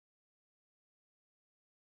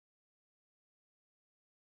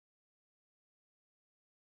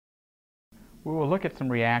We will look at some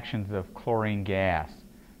reactions of chlorine gas.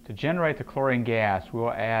 To generate the chlorine gas, we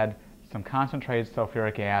will add some concentrated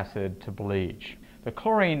sulfuric acid to bleach. The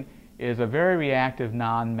chlorine is a very reactive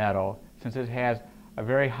nonmetal since it has a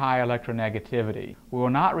very high electronegativity. We will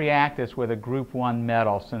not react this with a group 1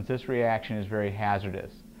 metal since this reaction is very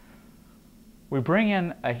hazardous. We bring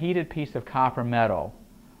in a heated piece of copper metal.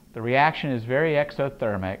 The reaction is very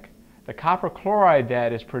exothermic. The copper chloride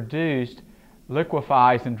that is produced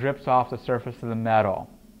liquefies and drips off the surface of the metal.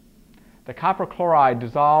 The copper chloride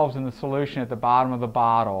dissolves in the solution at the bottom of the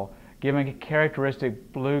bottle, giving a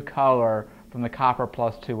characteristic blue color from the copper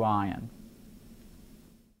 +2 ion.